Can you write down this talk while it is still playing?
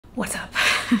What's up?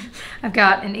 I've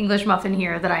got an English muffin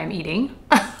here that I am eating.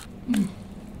 I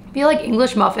feel like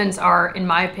English muffins are, in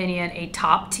my opinion, a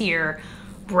top tier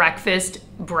breakfast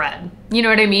bread. You know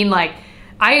what I mean? Like,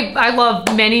 I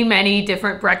love many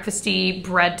different breakfasty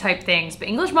bread type things, but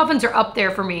English muffins are up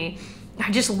there for me.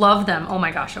 I just love them. Oh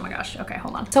my gosh, oh my gosh. Okay,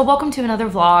 hold on. So welcome to another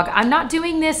vlog. I'm not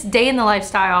doing this day in the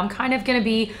lifestyle. I'm kind of gonna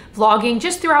be vlogging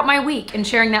just throughout my week and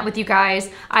sharing that with you guys.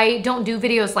 I don't do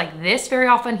videos like this very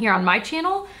often here on my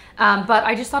channel, but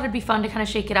I just thought it'd be fun to kind of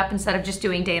shake it up instead of just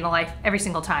doing day in the life every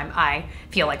single time I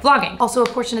feel like vlogging. Also, a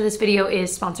portion of this video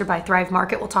is sponsored by Thrive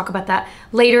Market. We'll talk about that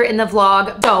later in the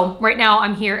vlog. So right now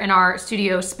I'm here in our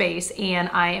studio space and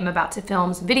I am about to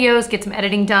film some videos, get some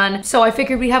editing done. So I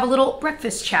figured we'd have a little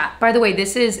breakfast chat. By the way,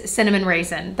 this is cinnamon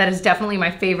raisin. That is definitely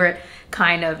my favorite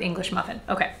kind of English muffin.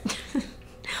 Okay.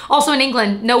 Also in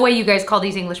England, no way you guys call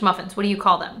these English muffins. What do you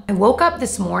call them? I woke up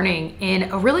this morning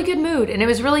in a really good mood and it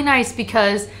was really nice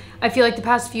because I feel like the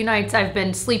past few nights I've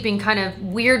been sleeping kind of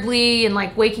weirdly and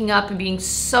like waking up and being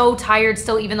so tired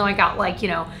still, even though I got like, you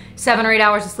know, 7 or 8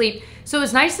 hours of sleep. So it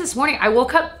was nice this morning. I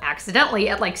woke up accidentally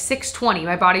at like 6:20.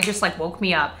 My body just like woke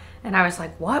me up and I was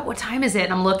like, what time is it?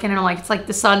 And I'm looking and I'm like, it's like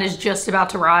the sun is just about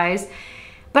to rise.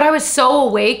 But I was so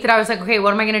awake that I was like, okay,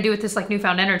 what am I gonna do with this like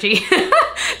newfound energy?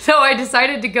 So I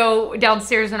decided to go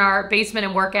downstairs in our basement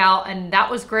and work out, and that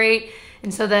was great.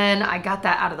 And so then I got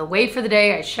that out of the way for the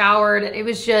day. I showered and it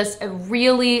was just a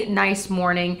really nice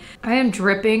morning. I am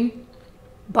dripping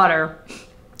butter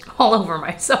all over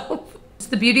myself. It's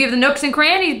the beauty of the nooks and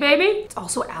crannies, baby. It's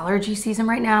also allergy season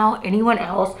right now. Anyone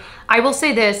else? I will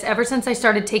say this, ever since I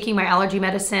started taking my allergy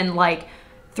medicine like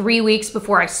 3 weeks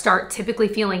before I start typically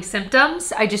feeling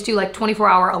symptoms, I just do like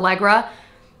 24-hour Allegra.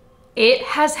 It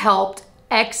has helped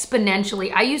exponentially.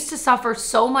 I used to suffer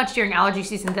so much during allergy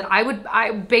season that I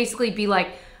would basically be like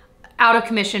out of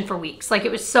commission for weeks. Like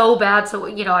it was so bad. So,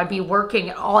 you know, I'd be working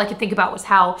and all I could think about was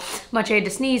how much I had to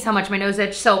sneeze, how much my nose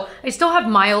itched. So I still have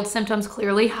mild symptoms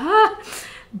clearly,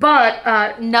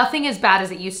 but nothing as bad as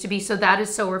it used to be. So that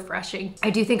is so refreshing.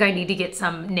 I do think I need to get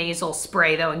some nasal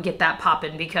spray though and get that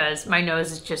popping because my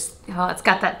nose is just, oh, it's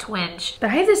got that twinge.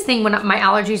 But I have this thing when my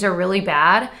allergies are really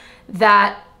bad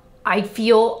that I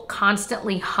feel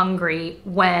constantly hungry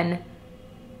when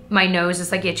my nose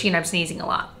is like itchy and I'm sneezing a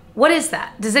lot. What is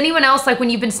that? Does anyone else, like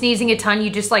when you've been sneezing a ton, you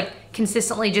just like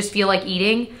consistently just feel like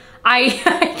eating? I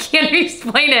can't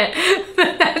explain it.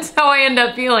 That's how I end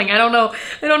up feeling. I don't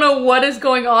know what is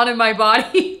going on in my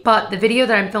body. But the video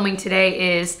that I'm filming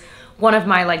today is one of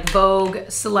my like Vogue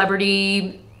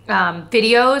celebrity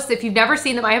videos. If you've never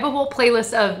seen them, I have a whole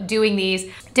playlist of doing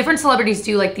these. Different celebrities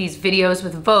do like these videos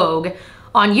with Vogue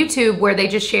on YouTube where they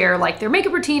just share like their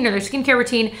makeup routine or their skincare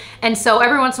routine. And so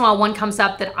every once in a while one comes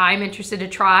up that I'm interested to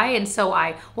try. And so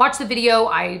I watch the video,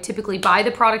 I typically buy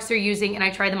the products they're using and I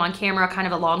try them on camera kind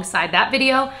of alongside that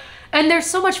video. And they're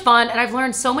so much fun. And I've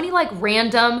learned so many like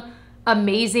random,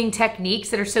 amazing techniques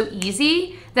that are so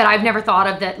easy that I've never thought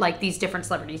of that like these different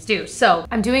celebrities do. So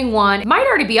I'm doing one, it might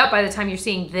already be up by the time you're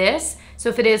seeing this. So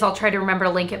if it is, I'll try to remember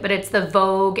to link it, but it's the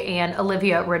Vogue and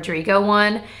Olivia Rodrigo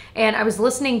one. And I was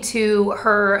listening to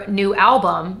her new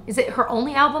album. Is it her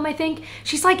only album, I think?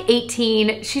 She's like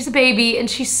 18, she's a baby, and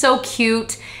she's so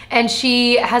cute. And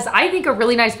she has, I think, a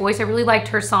really nice voice. I really liked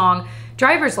her song,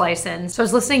 Driver's License. So I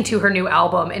was listening to her new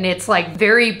album and it's like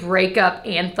very breakup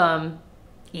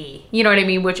anthem-y. You know what I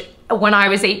mean? Which when I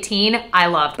was 18, I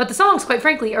loved. But the songs, quite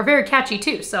frankly, are very catchy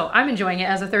too. So I'm enjoying it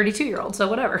as a 32-year-old, so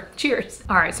whatever, cheers.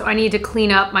 All right, so I need to clean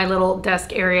up my little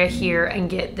desk area here and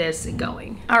get this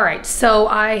going. All right, so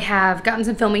I have gotten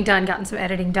some filming done, gotten some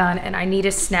editing done, and I need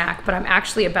a snack, but I'm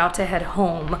actually about to head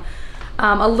home.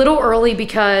 A little early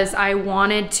because I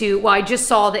wanted to, well, I just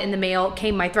saw that in the mail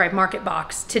came my Thrive Market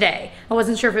box today. I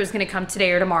wasn't sure if it was gonna come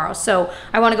today or tomorrow. So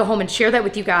I wanna go home and share that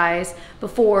with you guys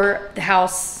before the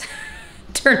house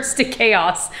turns to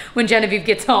chaos when Genevieve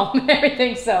gets home and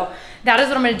everything. So that is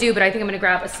what I'm gonna do, but I think I'm gonna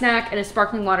grab a snack and a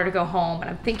sparkling water to go home. And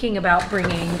I'm thinking about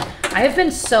bringing, I have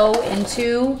been so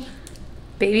into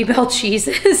Baby Bell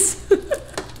cheeses.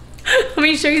 Let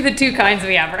me show you the two kinds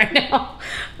we have right now.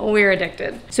 We're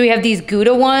addicted. So we have these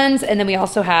Gouda ones and then we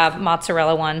also have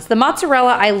mozzarella ones. The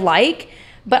mozzarella I like,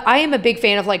 but I am a big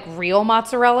fan of like real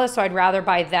mozzarella, so I'd rather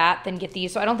buy that than get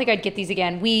these. So I don't think I'd get these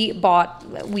again. We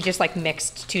just like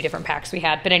mixed 2 different packs we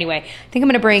had. But anyway, I think I'm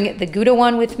gonna bring the Gouda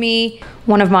one with me.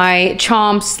 One of my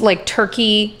Chomps like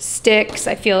turkey sticks.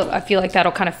 I feel like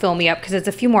that'll kind of fill me up because it's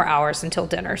a few more hours until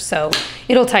dinner, so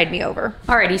it'll tide me over.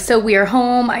 Alrighty, so we are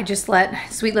home. I just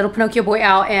let sweet little Pinocchio boy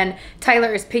out and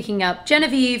Tyler is picking up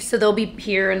Genevieve, so they'll be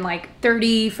here in like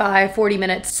 35, 40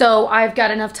 minutes. So I've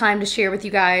got enough time to share with you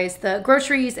guys the grocery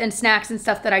groceries and snacks and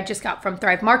stuff that I just got from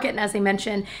Thrive Market. And as I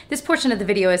mentioned, this portion of the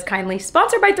video is kindly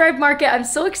sponsored by Thrive Market. I'm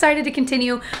so excited to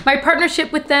continue my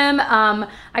partnership with them.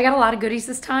 I got a lot of goodies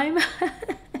this time.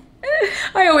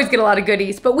 I always get a lot of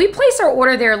goodies, but we place our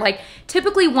order there like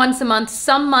typically once a month.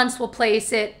 Some months we'll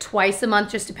place it twice a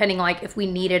month, just depending like if we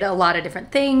needed a lot of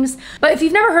different things. But if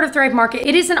you've never heard of Thrive Market,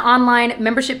 it is an online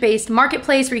membership-based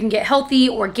marketplace where you can get healthy,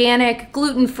 organic,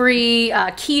 gluten-free,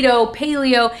 keto,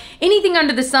 paleo, anything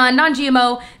under the sun,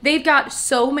 non-GMO. They've got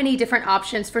so many different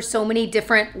options for so many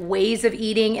different ways of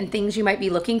eating and things you might be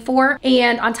looking for.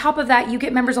 And on top of that, you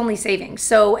get members-only savings.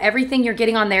 So everything you're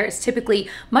getting on there is typically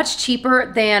much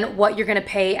cheaper than what you're gonna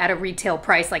pay at a retail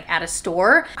price, like at a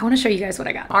store. I wanna show you guys what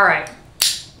I got. All right,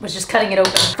 was just cutting it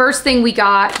open. First thing, we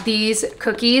got these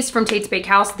cookies from Tate's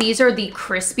Bakehouse. These are the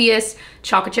crispiest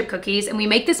chocolate chip cookies, and we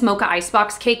make this mocha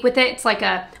icebox cake with it. It's like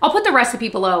I'll put the recipe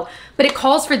below, but it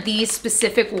calls for these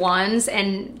specific ones,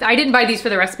 and I didn't buy these for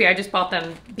the recipe. I just bought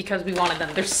them because we wanted them.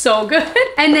 They're so good.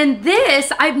 And then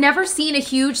this, I've never seen a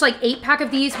huge like 8-pack of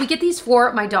these. We get these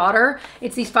for my daughter.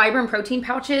 It's these fiber and protein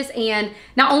pouches, and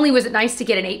not only was it nice to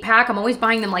get an 8-pack, I'm always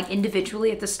buying them like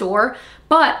individually at the store,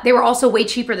 but they were also way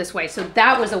cheaper this way, so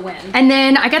that was a win. And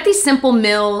then I got these Simple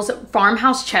Mills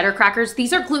farmhouse cheddar crackers.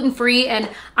 These are gluten-free, and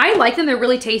I like them. They're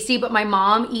really tasty, but my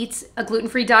mom eats a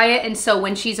gluten-free diet, and so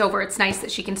when she's over, it's nice that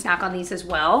she can snack on these as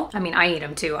well. I mean, I eat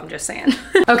them too, I'm just saying.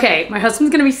 Okay, my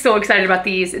husband's gonna be so excited about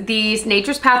these. These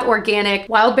Nature's Path Organic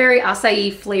Wild Berry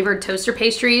Acai Flavored Toaster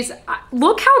Pastries.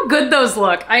 Look how good those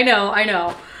look. I know, I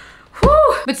know.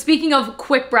 Whew. But speaking of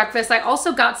quick breakfast, I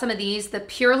also got some of these, the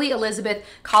Purely Elizabeth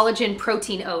Collagen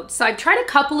Protein Oats. So I've tried a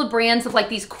couple of brands of like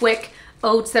these quick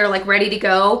oats that are like ready to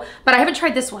go, but I haven't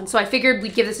tried this one. So I figured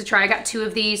we'd give this a try. I got 2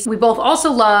 of these. We both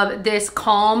also love this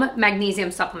Calm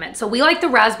Magnesium Supplement. So we like the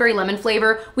raspberry lemon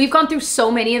flavor. We've gone through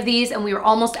so many of these and we were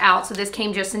almost out. So this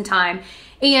came just in time.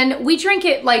 And we drink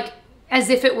it like as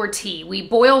if it were tea. We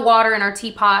boil water in our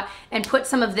teapot and put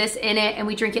some of this in it, and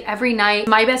we drink it every night.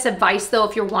 My best advice though,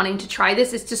 if you're wanting to try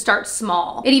this, is to start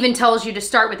small. It even tells you to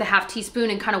start with a ½ teaspoon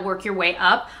and kind of work your way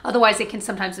up. Otherwise it can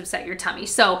sometimes upset your tummy.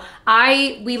 So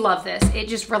we love this. It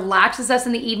just relaxes us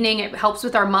in the evening. It helps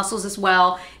with our muscles as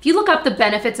well. If you look up the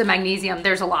benefits of magnesium,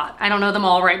 there's a lot. I don't know them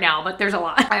all right now, but there's a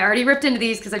lot. I already ripped into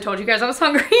these because I told you guys I was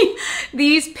hungry.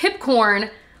 These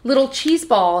Pipcorn little cheese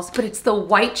balls, but it's the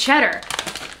white cheddar.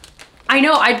 I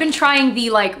know, I've been trying the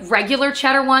like regular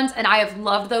cheddar ones and I have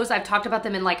loved those. I've talked about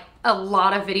them in like a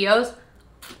lot of videos.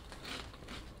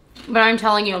 But I'm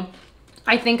telling you,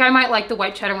 I think I might like the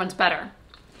white cheddar ones better.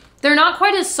 They're not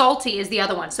quite as salty as the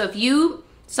other ones. So if you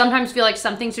sometimes feel like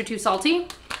some things are too salty,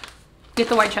 get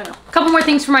the white cheddar. A couple more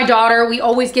things for my daughter. We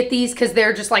always get these because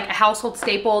they're just like a household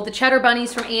staple. The cheddar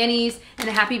bunnies from Annie's and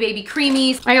the Happy Baby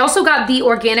Creamies. I also got the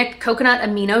organic coconut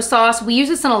amino sauce. We use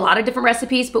this in a lot of different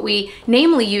recipes, but we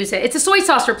namely use it. It's a soy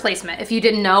sauce replacement, if you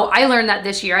didn't know. I learned that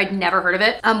this year. I'd never heard of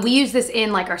it. We use this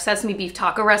in like our sesame beef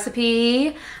taco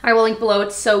recipe. I will link below.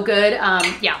 It's so good.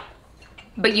 Yeah.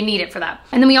 But you need it for that.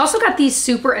 And then we also got these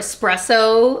super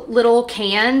espresso little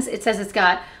cans. It says it's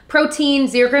got protein,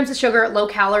 0 grams of sugar, low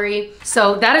calorie.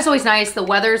 So that is always nice. The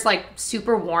weather's like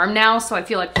super warm now, so I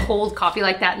feel like cold coffee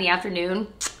like that in the afternoon.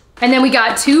 And then we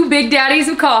got 2 big daddies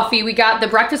of coffee. We got the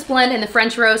breakfast blend and the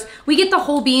French roast. We get the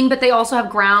whole bean, but they also have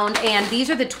ground, and these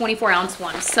are the 24-ounce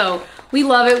ones. So we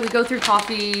love it. We go through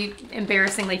coffee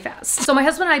embarrassingly fast. So my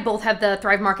husband and I both have the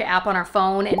Thrive Market app on our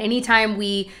phone, and anytime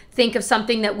we think of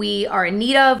something that we are in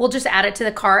need of, we'll just add it to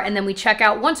the cart, and then we check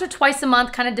out once or twice a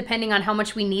month, kind of depending on how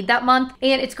much we need that month.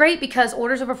 And it's great because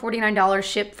orders over $49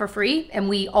 ship for free, and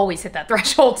we always hit that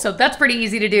threshold, so that's pretty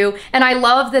easy to do. And I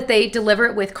love that they deliver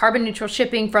it with carbon neutral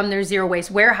shipping from their zero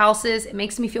waste warehouses. It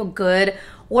makes me feel good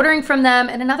ordering from them.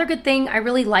 And another good thing I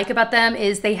really like about them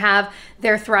is they have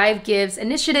their Thrive Gives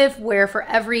initiative, where for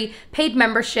every paid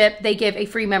membership, they give a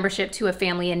free membership to a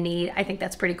family in need. I think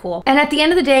that's pretty cool. And at the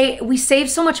end of the day, we save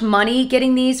so much money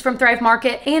getting these from Thrive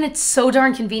Market, and it's so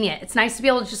darn convenient. It's nice to be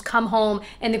able to just come home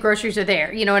and the groceries are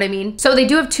there, you know what I mean? So they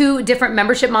do have 2 different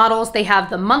membership models. They have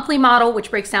the monthly model, which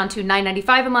breaks down to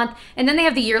 $9.95 a month, and then they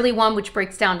have the yearly one, which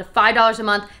breaks down to $5 a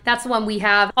month. That's the one we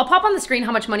have. I'll pop on the screen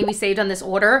how much money we saved on this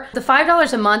order. The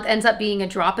 $5 a month ends up being a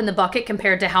drop in the bucket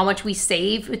compared to how much we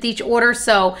save with each order,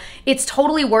 so it's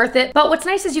totally worth it. But what's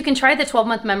nice is you can try the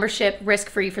 12-month membership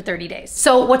risk-free for 30 days.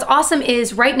 So what's awesome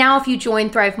is right now, if you join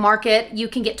Thrive Market, you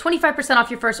can get 25% off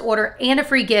your first order and a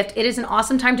free gift. It is an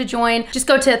awesome time to join. Just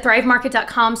go to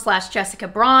thrivemarket.com/Jessica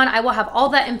Braun. I will have all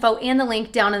that info and the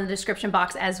link down in the description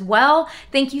box as well.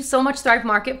 Thank you so much, Thrive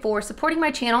Market, for supporting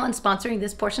my channel and sponsoring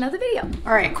this portion of the video.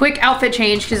 All right, quick outfit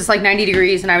change because it's like 90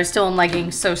 degrees and I was still in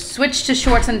leggings. So switch to shorts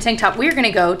shorts and a tank top. We're gonna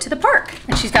go to the park.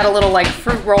 And she's got a little like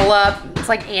fruit roll up. It's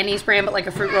like Annie's brand, but like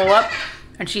a fruit roll up.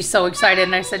 And she's so excited.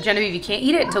 And I said, Genevieve, you can't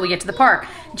eat it until we get to the park.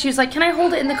 And she was like, can I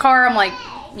hold it in the car? I'm like,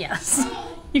 yes,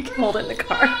 you can hold it in the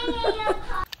car.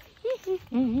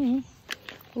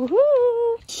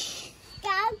 Woohoo!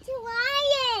 Stop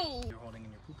flying! You're holding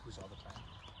in your poo-poos all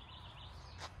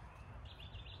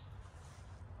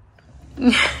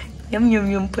the time. Yum,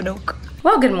 yum, yum, Pinocchio.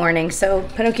 Well, good morning. So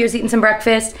Pinocchio's eating some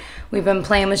breakfast. We've been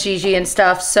playing with Gigi and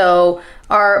stuff. So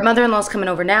our mother-in-law's coming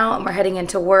over now and we're heading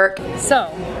into work. So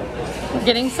we're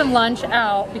getting some lunch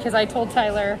out because I told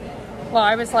Tyler, well,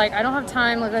 I was like, I don't have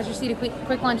time. Like, let's just eat a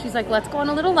quick lunch. He's like, let's go on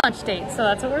a little lunch date. So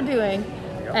that's what we're doing.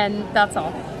 Yep. And that's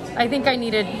all. I think I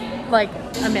needed like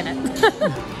a minute.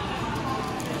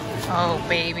 Oh,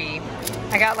 baby.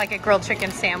 I got like a grilled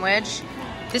chicken sandwich.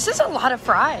 This is a lot of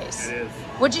fries. It is.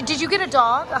 Did you get a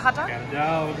dog? A hot dog? Got a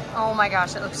dog. Oh my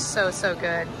gosh, it looks so, so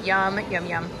good. Yum, yum,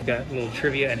 yum. Got a little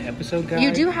trivia and episode guide.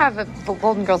 You do have a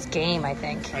Golden Girls game, I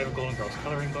think. I have a Golden Girls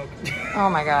coloring book. Oh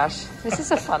my gosh, this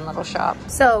is a fun little shop.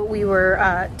 So we were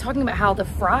talking about how the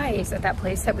fries at that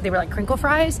place, they were like crinkle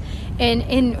fries. And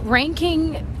in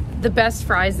ranking the best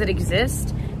fries that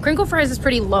exist, crinkle fries is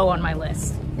pretty low on my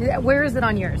list. Where is it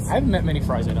on yours? I haven't met many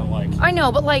fries I don't like. I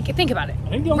know, but like, think about it. I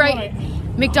think the only one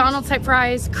McDonald's type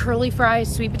fries, curly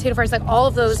fries, sweet potato fries, like all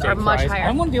of those steak are much fries. higher.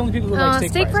 I'm one of the only people who like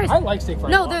steak fries. I like steak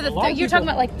fries. No, you're talking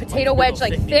about like potato wedge,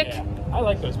 like thick. Yeah, I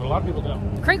like those, but a lot of people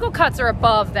don't. Crinkle cuts are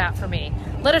above that for me.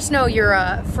 Let us know your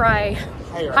fry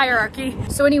hierarchy.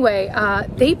 So anyway,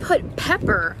 they put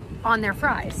pepper on their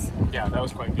fries. Yeah, that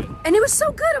was quite good. And it was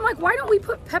so good. I'm like, why don't we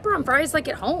put pepper on fries like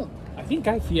at home? I think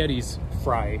Guy Fieri's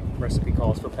fry recipe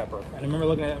calls for pepper. And I remember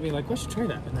looking at it and being like, we should try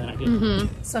that. And then I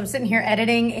did. So I'm sitting here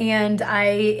editing, and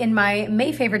in my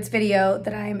May favorites video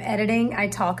that I'm editing, I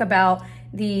talk about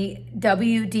the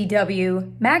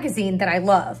WDW magazine that I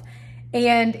love.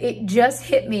 And it just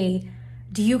hit me.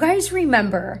 Do you guys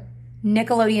remember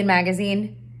Nickelodeon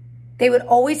magazine? They would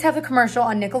always have a commercial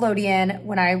on Nickelodeon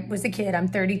when I was a kid. I'm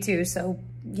 32, so,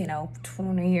 you know,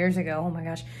 20 years ago. Oh my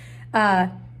gosh.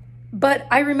 But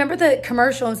I remember the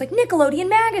commercial. It was like, Nickelodeon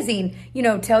magazine, you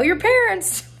know, tell your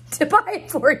parents to buy it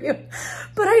for you.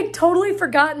 But I'd totally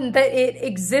forgotten that it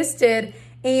existed,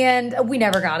 and we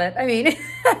never got it. I mean,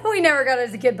 we never got it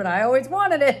as a kid, but I always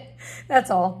wanted it.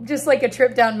 That's all. Just like a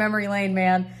trip down memory lane,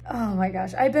 man. Oh my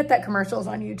gosh. I bet that commercial's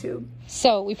on YouTube.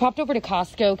 So we popped over to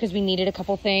Costco because we needed a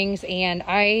couple things, and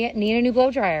I need a new blow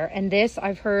dryer. And this,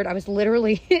 I've heard, I was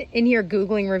literally in here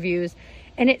Googling reviews,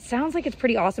 and it sounds like it's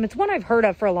pretty awesome. It's one I've heard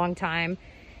of for a long time.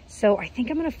 So I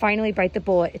think I'm going to finally bite the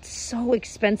bullet. It's so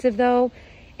expensive though.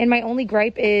 And my only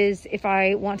gripe is if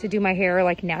I want to do my hair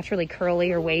like naturally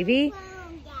curly or wavy,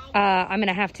 I'm going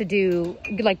to have to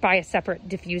buy a separate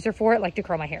diffuser for it, like to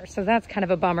curl my hair. So that's kind of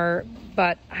a bummer,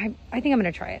 but I think I'm going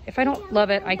to try it. If I don't love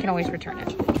it, I can always return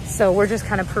it. So we're just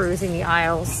kind of perusing the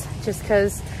aisles just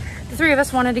because the three of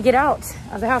us wanted to get out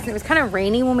of the house. And it was kind of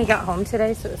rainy when we got home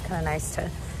today, so it was kind of nice to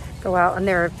go out. And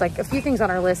there are like a few things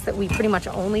on our list that we pretty much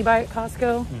only buy at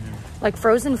Costco. Like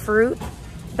frozen fruit,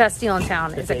 best deal in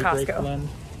town is at Costco.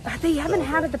 They haven't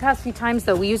had it the past few times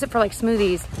though. We use it for like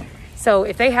smoothies. So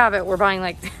if they have it, we're buying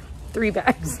like 3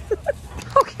 bags.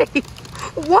 Okay,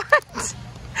 what?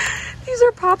 These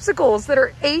are popsicles that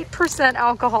are 8%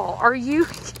 alcohol. Are you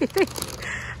kidding?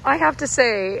 I have to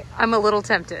say, I'm a little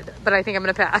tempted, but I think I'm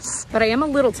gonna pass. But I am a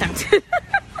little tempted.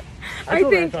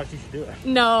 I thought you should do it.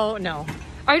 No.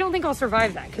 I don't think I'll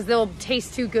survive that because they'll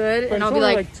taste too good, but and I'll be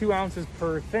like 2 ounces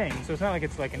per thing, so it's not like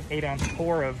it's like an 8-ounce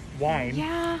pour of wine.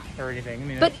 Yeah. Or anything. I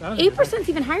mean, but 8% is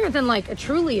even higher than like a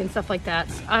Truly and stuff like that.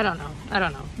 I don't know.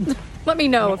 Let me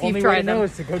know if you've tried them. Only way to know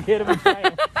is to go get them and try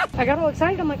them. I got all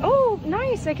excited. I'm like, oh,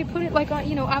 nice. I could put it like on,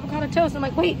 you know, avocado toast. I'm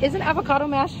like, wait, isn't avocado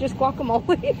mash just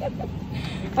guacamole?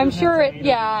 I'm sure it,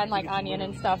 yeah, and like onion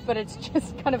and stuff, but it's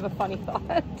just kind of a funny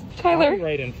thought. Tyler.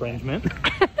 Copyright infringement.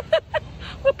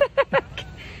 What the heck?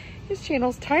 His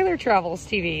channel's Tyler Travels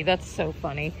TV. That's so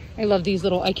funny. I love these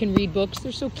little I can read books.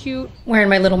 They're so cute. Wearing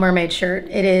my Little Mermaid shirt.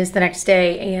 It is the next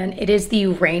day, and it is the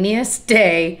rainiest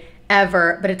day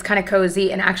ever, but it's kind of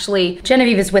cozy. And actually,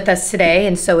 Genevieve is with us today,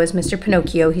 and so is Mr.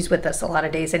 Pinocchio. He's with us a lot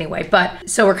of days anyway. But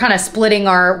so we're kind of splitting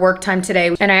our work time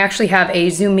today, and I actually have a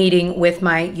Zoom meeting with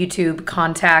my YouTube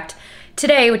contact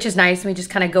today, which is nice. We just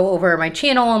kind of go over my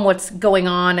channel and what's going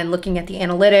on and looking at the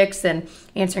analytics and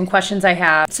answering questions I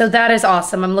have. So that is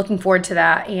awesome. I'm looking forward to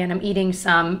that. And I'm eating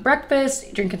some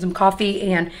breakfast, drinking some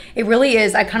coffee, and it really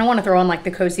is, I kind of want to throw on like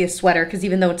the coziest sweater because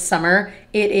even though it's summer,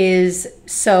 it is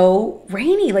so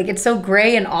rainy. Like it's so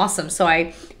gray and awesome. So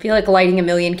I feel like lighting a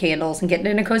million candles and getting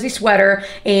in a cozy sweater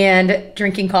and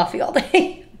drinking coffee all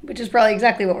day. which is probably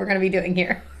exactly what we're gonna be doing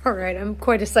here. All right, I'm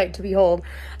quite a sight to behold.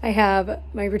 I have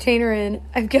my retainer in.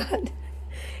 I've got a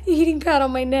heating pad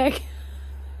on my neck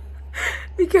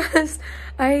because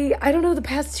I don't know, the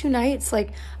past 2 nights,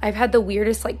 like I've had the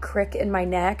weirdest like crick in my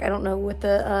neck. I don't know what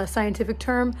the scientific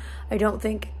term. I don't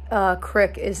think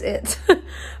crick is it.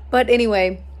 But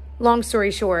anyway, long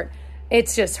story short,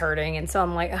 it's just hurting. And so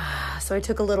I'm like, so I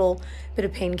took a little bit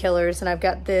of painkillers and I've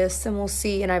got this and we'll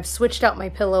see. And I've switched out my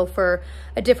pillow for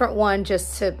a different one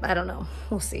just to, I don't know,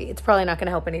 we'll see. It's probably not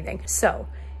gonna help anything. So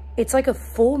it's like a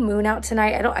full moon out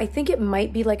tonight. I think it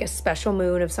might be like a special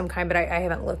moon of some kind, but I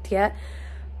haven't looked yet.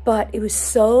 But it was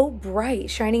so bright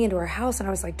shining into our house. And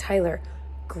I was like, Tyler,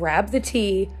 grab the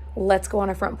tea. Let's go on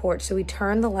our front porch. So we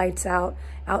turned the lights out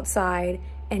outside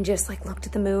and just like looked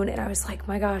at the moon. And I was like,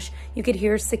 my gosh, you could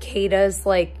hear cicadas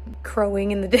like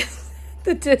crowing in the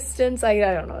distance. I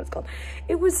don't know what it's called.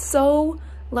 It was so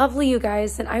lovely, you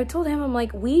guys. And I told him, I'm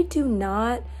like, we do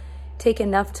not take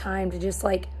enough time to just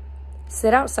like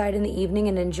sit outside in the evening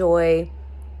and enjoy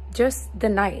just the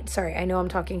night. Sorry, I know I'm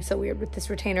talking so weird with this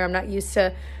retainer. I'm not used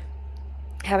to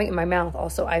having it in my mouth.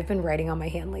 Also, I've been writing on my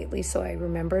hand lately, so I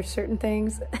remember certain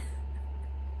things.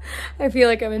 I feel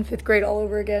like I'm in 5th grade all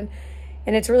over again.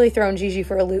 And it's really thrown Gigi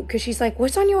for a loop because she's like,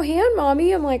 what's on your hand,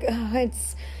 mommy? I'm like,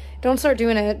 don't start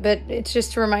doing it, but it's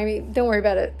just to remind me, don't worry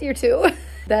about it. You're 2.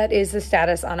 That is the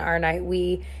status on our night.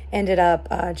 We ended up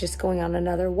just going on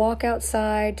another walk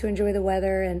outside to enjoy the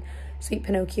weather, and sweet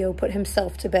Pinocchio put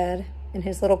himself to bed in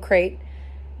his little crate.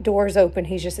 Doors open,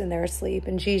 he's just in there asleep,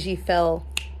 and Gigi fell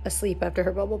asleep after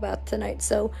her bubble bath tonight.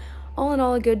 So all in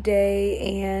all, a good day,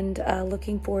 and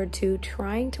looking forward to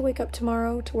trying to wake up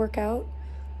tomorrow to work out.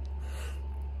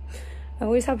 I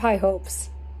always have high hopes.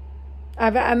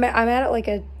 I'm at like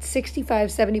a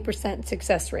 65-70%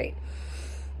 success rate.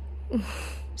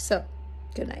 So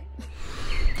good night.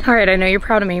 All right, I know you're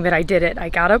proud of me, but I did it. I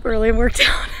got up early and worked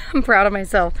out. I'm proud of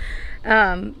myself.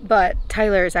 But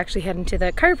Tyler is actually heading to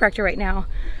the chiropractor right now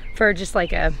for just like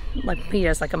he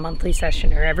does like a monthly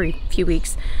session or every few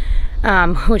weeks,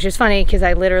 which is funny because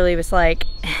I literally was like,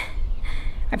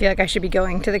 I feel like I should be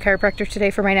going to the chiropractor today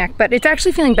for my neck, but it's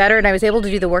actually feeling better and I was able to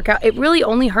do the workout. It really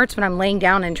only hurts when I'm laying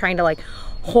down and trying to like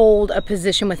hold a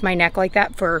position with my neck like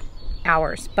that for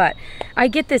hours, but I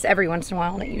get this every once in a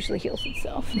while and it usually heals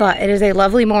itself. But it is a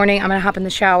lovely morning. I'm gonna hop in the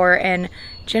shower, and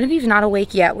Genevieve's not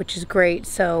awake yet, which is great,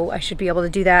 so I should be able to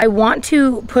do that. I want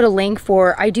to put a link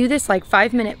for, I do this like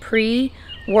 5-minute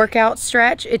pre-workout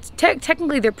stretch. It's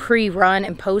technically they're pre-run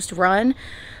and post-run,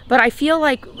 but I feel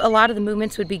like a lot of the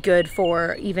movements would be good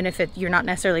for even if you're not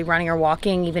necessarily running or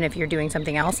walking, even if you're doing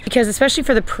something else. Because especially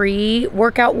for the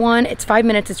pre-workout one, it's 5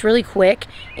 minutes, it's really quick,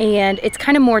 and it's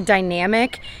kind of more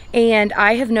dynamic. And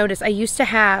I have noticed, I used to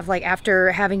have, like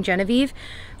after having Genevieve,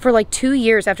 for like 2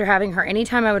 years after having her,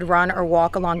 anytime I would run or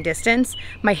walk a long distance,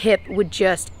 my hip would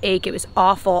just ache. It was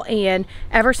awful. And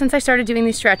ever since I started doing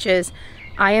these stretches,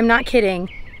 I am not kidding,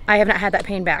 I have not had that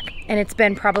pain back. And it's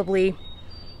been probably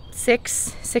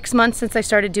six months since I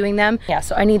started doing them. Yeah,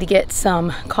 so I need to get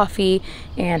some coffee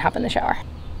and hop in the shower.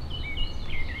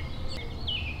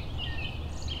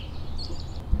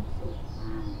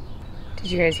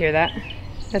 Did you guys hear that?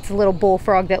 That's a little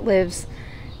bullfrog that lives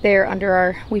there under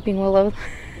our weeping willow.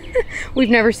 We've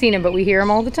never seen him, but we hear him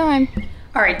all the time.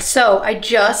 All right, so I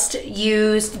just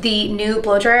used the new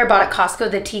blow dryer I bought at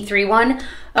Costco, the T3 one.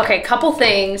 Okay, couple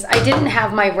things. I didn't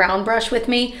have my round brush with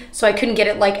me, so I couldn't get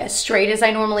it like as straight as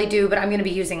I normally do, but I'm gonna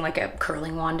be using like a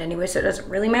curling wand anyway, so it doesn't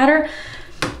really matter.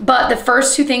 But the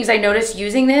first 2 things I noticed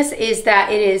using this is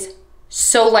that it is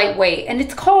so lightweight, and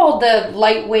it's called the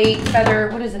lightweight feather,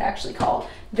 what is it actually called?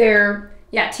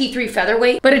 Yeah, T3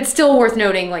 featherweight, but it's still worth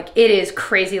noting, like it is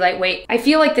crazy lightweight. I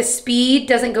feel like the speed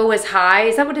doesn't go as high.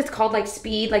 Is that what it's called? Like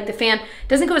speed, like the fan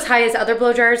doesn't go as high as other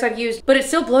blow dryers I've used, but it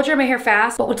still blow dry my hair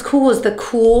fast. But what's cool is the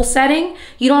cool setting.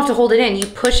 You don't have to hold it in. You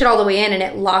push it all the way in and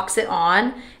it locks it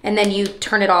on, and then you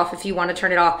turn it off if you want to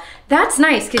turn it off. That's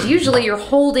nice because usually you're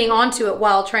holding onto it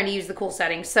while trying to use the cool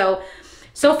setting. So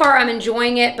far I'm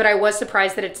enjoying it, but I was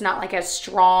surprised that it's not like as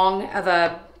strong of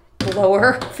a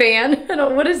blower fan. I don't know,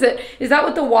 what is it? Is that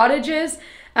what the wattage is?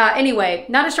 Anyway,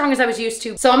 not as strong as I was used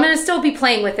to. So I'm gonna still be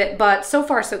playing with it, but so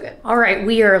far so good. All right,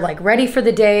 we are like ready for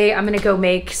the day. I'm gonna go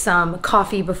make some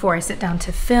coffee before I sit down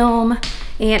to film.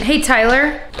 And hey,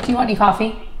 Tyler, do you want any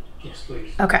coffee? Yes,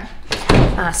 please. Okay.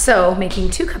 So making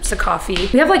 2 cups of coffee.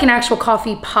 We have like an actual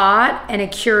coffee pot and a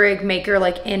Keurig maker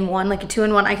like in one, like a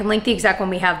 2-in-1. I can link the exact one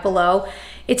we have below.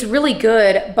 It's really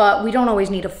good, but we don't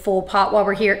always need a full pot while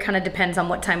we're here. It kind of depends on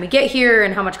what time we get here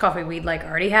and how much coffee we'd like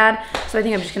already had. So I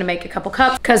think I'm just gonna make a couple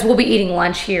cups because we'll be eating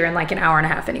lunch here in like an hour and a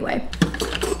half anyway.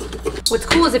 What's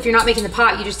cool is if you're not making the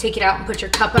pot, you just take it out and put your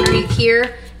cup underneath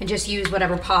here and just use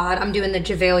whatever pod. I'm doing the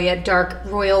Javalia Dark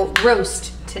Royal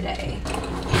Roast today.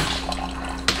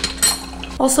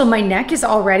 Also, my neck is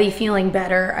already feeling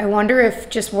better. I wonder if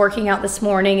just working out this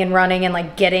morning and running and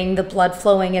like getting the blood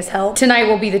flowing has helped. Tonight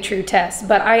will be the true test,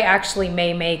 but I actually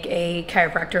may make a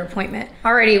chiropractor appointment.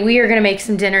 Alrighty, we are gonna make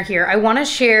some dinner here. I wanna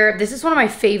share, this is one of my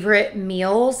favorite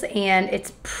meals and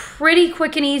it's pretty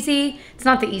quick and easy. It's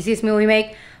not the easiest meal we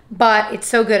make, but it's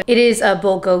so good. It is a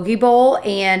bulgogi bowl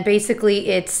and basically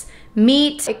it's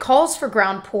meat. It calls for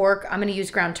ground pork. I'm gonna use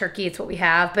ground turkey, it's what we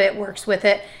have, but it works with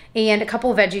it. And a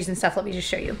couple of veggies and stuff. Let me just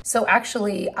show you. So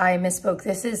actually, I misspoke.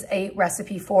 This is a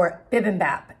recipe for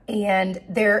bibimbap, and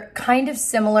they're kind of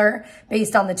similar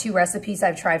based on the two recipes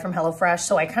I've tried from HelloFresh,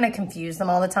 so I kind of confuse them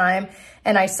all the time,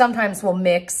 and I sometimes will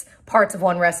mix parts of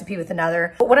one recipe with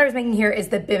another. But what I was making here is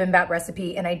the bibimbap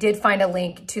recipe, and I did find a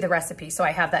link to the recipe, so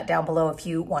I have that down below if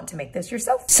you want to make this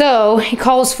yourself. So it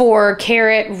calls for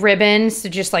carrot ribbons, so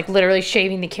just like literally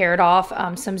shaving the carrot off,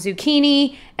 some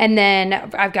zucchini, and then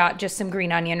I've got just some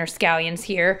green onion or scallions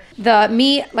here. The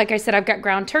meat, like I said, I've got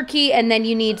ground turkey, and then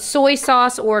you need soy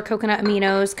sauce or coconut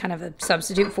aminos, kind of a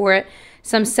substitute for it.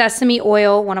 Some sesame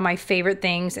oil, one of my favorite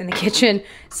things in the kitchen,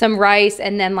 some rice,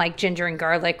 and then like ginger and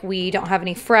garlic. We don't have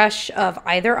any fresh of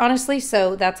either, honestly,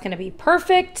 so that's gonna be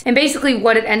perfect. And basically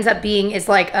what it ends up being is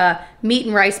like a meat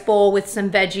and rice bowl with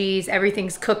some veggies.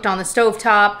 Everything's cooked on the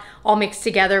stovetop, all mixed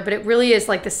together, but it really is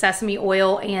like the sesame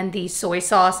oil and the soy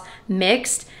sauce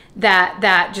mixed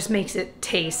that just makes it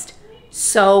taste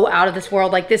so out of this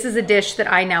world. Like, this is a dish that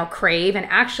I now crave, and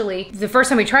actually the first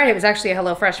time we tried it was actually a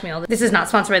HelloFresh meal. This is not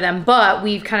sponsored by them, but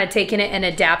we've kind of taken it and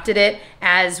adapted it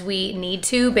as we need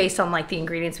to based on like the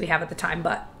ingredients we have at the time,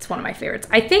 but it's one of my favorites.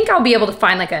 I think I'll be able to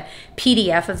find like a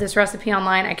PDF of this recipe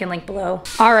online. I can link below.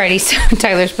 Alrighty, so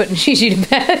Tyler's putting Gigi to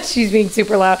bed. She's being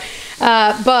super loud.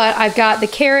 But I've got the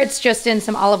carrots just in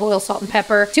some olive oil, salt, and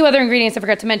pepper. Two other ingredients I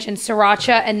forgot to mention,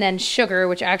 sriracha and then sugar,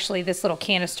 which actually this little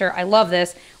canister, I love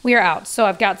this. We are out, so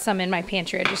I've got some in my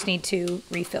pantry. I just need to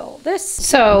refill this.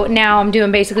 So now I'm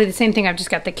doing basically the same thing. I've just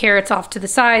got the carrots off to the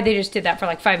side. They just did that for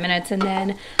like 5 minutes, and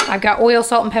then I've got oil,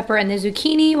 salt, and pepper, and the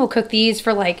zucchini. We'll cook these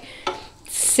for like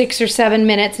 6 or 7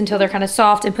 minutes until they're kind of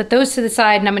soft, and put those to the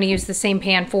side. And I'm gonna use the same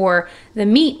pan for the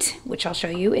meat, which I'll show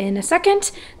you in a second.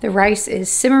 The rice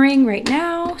is simmering right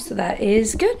now, so that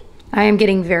is good. I am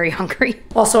getting very hungry.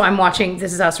 Also, I'm watching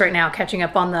This Is Us right now, catching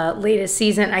up on the latest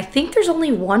season. I think there's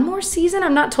only one more season.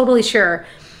 I'm not totally sure,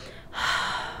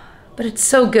 but it's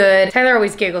so good. Tyler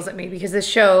always giggles at me because this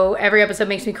show, every episode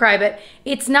makes me cry, but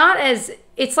it's not as,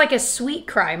 it's like a sweet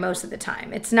cry most of the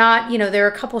time. It's not, you know, there are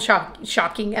a couple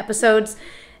shocking episodes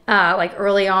like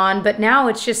early on, but now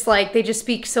it's just like they just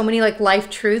speak so many like life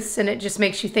truths, and it just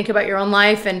makes you think about your own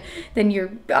life, and then your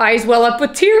eyes well up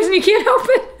with tears and you can't help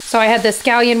it. So I had the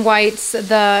scallion whites,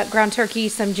 the ground turkey,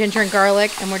 some ginger and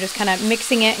garlic, and we're just kind of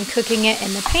mixing it and cooking it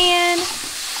in the pan.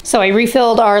 So I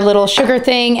refilled our little sugar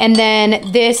thing, and then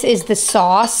this is the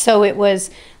sauce. So it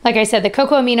was, like I said, the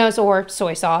cocoa aminos or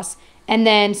soy sauce, and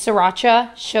then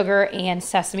sriracha, sugar, and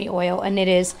sesame oil, and it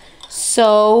is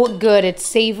so good. It's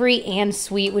savory and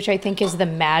sweet, which I think is the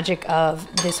magic of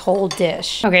this whole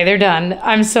dish. Okay, they're done.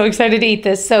 I'm so excited to eat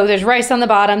this. So there's rice on the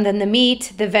bottom, then the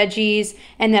meat, the veggies,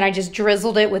 and then I just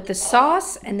drizzled it with the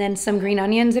sauce, and then some green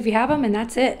onions if you have them, and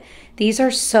that's it. These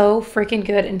are so freaking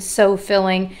good and so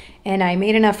filling, and I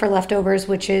made enough for leftovers,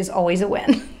 which is always a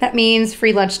win. That means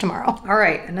free lunch tomorrow. All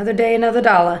right, another day, another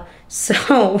dollar.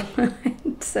 So,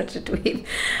 such a dweeb.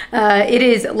 It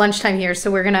is lunchtime here,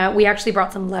 so we actually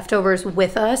brought some leftovers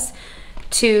with us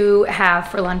to have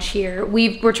for lunch here.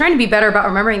 We're trying to be better about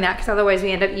remembering that, because otherwise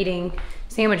we end up eating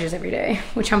sandwiches every day,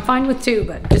 which I'm fine with too,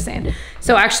 but just saying.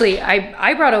 So actually,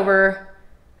 I brought over,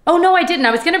 oh no, I didn't.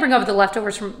 I was gonna bring over the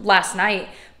leftovers from last night,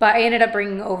 but I ended up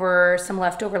bringing over some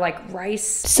leftover like rice.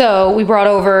 So we brought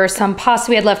over some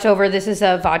pasta we had left over. This is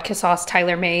a vodka sauce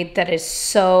Tyler made that is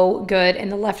so good,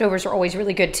 and the leftovers are always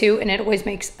really good too, and it always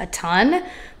makes a ton,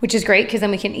 which is great because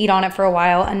then we can eat on it for a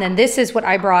while. And then this is what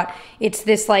I brought. It's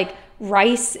this like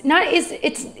rice,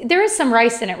 there is some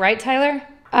rice in it, right, Tyler?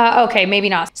 Okay, maybe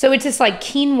not. So it's this like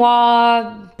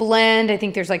quinoa blend. I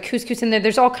think there's like couscous in there.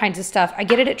 There's all kinds of stuff. I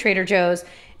get it at Trader Joe's,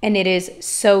 and it is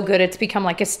so good. It's become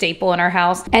like a staple in our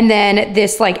house. And then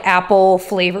this like apple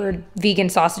flavored vegan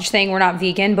sausage thing. We're not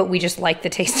vegan, but we just like the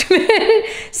taste of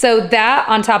it. So that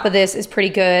on top of this is pretty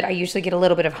good. I usually get a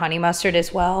little bit of honey mustard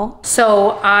as well.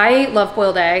 So I love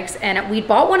boiled eggs, and we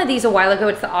bought one of these a while ago.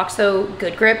 It's the OXO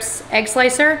Good Grips egg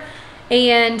slicer,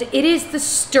 and it is the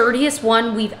sturdiest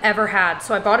one we've ever had.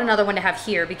 So I bought another one to have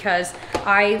here because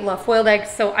I love boiled eggs.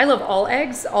 So I love all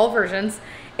eggs, all versions.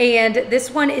 And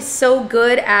this one is so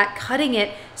good at cutting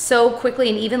it so quickly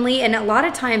and evenly. And a lot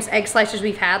of times egg slicers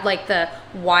we've had, like the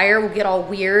wire will get all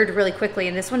weird really quickly,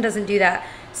 and this one doesn't do that.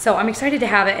 So I'm excited to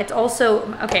have it. It's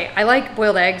also, okay, I like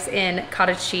boiled eggs in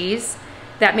cottage cheese.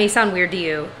 That may sound weird to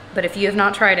you, but if you have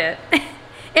not tried it,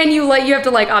 and you have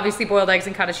to like obviously boiled eggs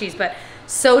and cottage cheese, but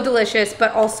so delicious,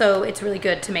 but also it's really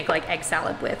good to make like egg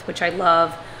salad with, which I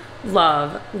love,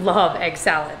 love, love egg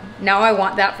salad. Now I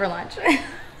want that for lunch.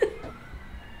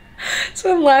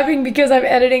 So I'm laughing because I'm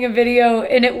editing a video,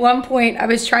 and at one point I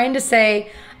was trying to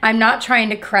say, I'm not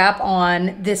trying to crap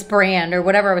on this brand or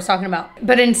whatever I was talking about.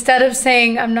 But instead of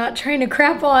saying, I'm not trying to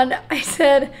crap on, I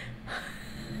said,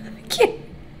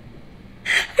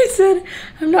 I said,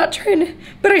 I'm not trying to,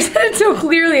 but I said it so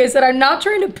clearly. I said, I'm not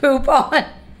trying to poop on. Why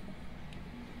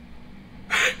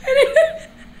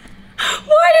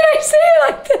did I say it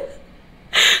like this?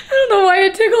 I don't know why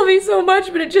it tickled me so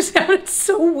much, but it just sounded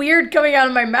so weird coming out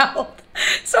of my mouth.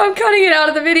 So I'm cutting it out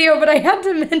of the video, but I had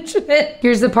to mention it.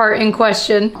 Here's the part in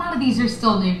question. A lot of these are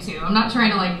still new too. I'm not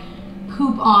trying to like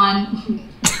poop on.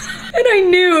 And I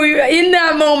knew in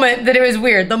that moment that it was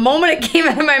weird. The moment it came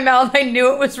out of my mouth, I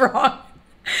knew it was wrong.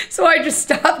 So I just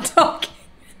stopped talking.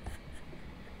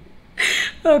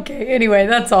 Okay, anyway,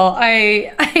 that's all.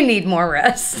 I need more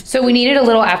rest. So we needed a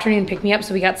little afternoon pick-me-up,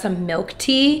 so we got some milk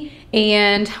tea.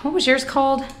 And what was yours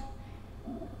called?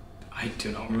 I do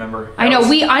not remember. I know,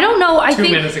 I don't know. I think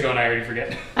 2 minutes ago and I already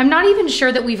forget. I'm not even sure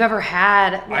that we've ever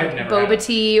had like boba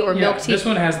tea or milk tea. This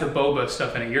one has the boba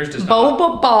stuff in it. Yours does not.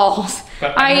 Boba balls.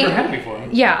 But I've never had it before.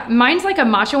 Yeah, mine's like a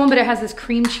matcha one, but it has this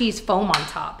cream cheese foam on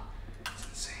top. That's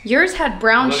insane. Yours had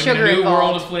brown sugar in a new involved.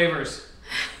 world of flavors.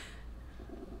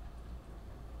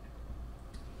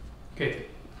 Okay,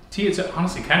 tea, it's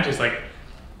honestly kind of tastes like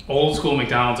old school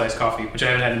McDonald's iced coffee, which I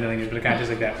haven't had in a million years, but it kind of tastes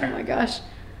like that. Oh my gosh.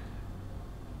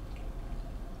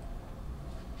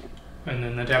 And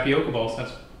then the tapioca balls,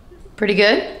 that's pretty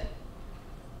good.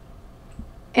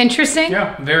 Interesting.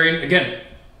 Yeah, very, again,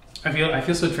 I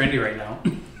feel so trendy right now.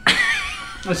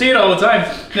 I see it all the time.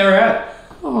 Never had it.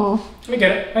 Oh. I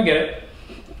get it. I get it.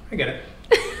 I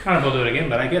don't know if I'll do it again,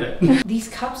 but I get it. These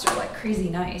cups are like crazy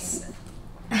nice.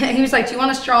 He was like, do you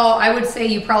want a straw? I would say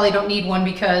you probably don't need one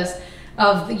because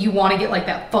of you want to get like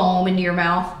that foam into your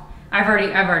mouth. I've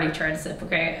already tried to sip,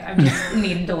 okay? I just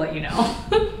needed to let you know.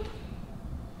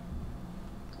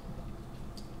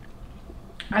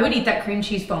 I would eat that cream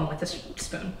cheese foam with a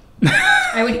spoon.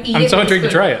 I would eat it. I'm so intrigued to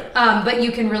try it. But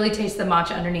you can really taste the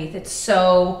matcha underneath.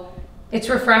 It's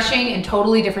refreshing and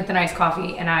totally different than iced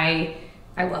coffee, and I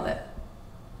love it.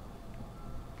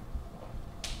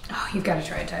 Oh, you've got to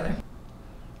try it, Tyler.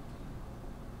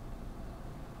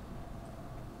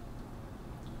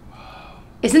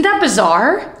 Isn't that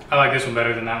bizarre? I like this one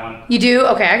better than that one. You do?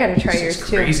 Okay, I gotta try yours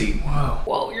too. Crazy. Whoa.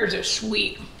 Whoa, yours is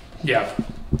sweet. Yeah.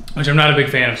 Which I'm not a big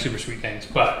fan of super sweet things,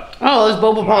 but. Oh, those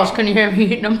boba balls, can you hear me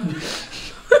eating them?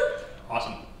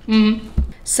 Awesome. Mm-hmm.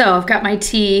 So I've got my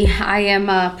tea. I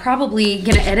am probably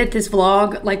gonna edit this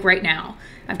vlog like right now.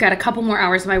 I've got a couple more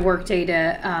hours of my workday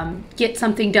to get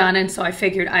something done, and so I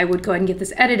figured I would go ahead and get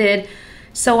this edited.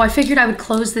 So I figured I would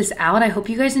close this out. I hope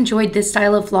you guys enjoyed this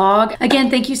style of vlog. Again,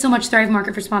 thank you so much Thrive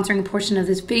Market for sponsoring a portion of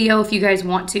this video. If you guys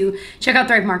want to check out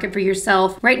Thrive Market for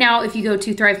yourself. Right now, if you go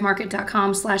to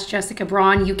thrivemarket.com/Jessica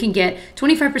Braun, you can get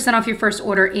 25% off your first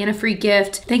order and a free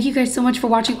gift. Thank you guys so much for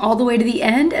watching all the way to the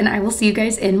end, and I will see you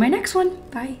guys in my next one.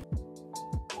 Bye.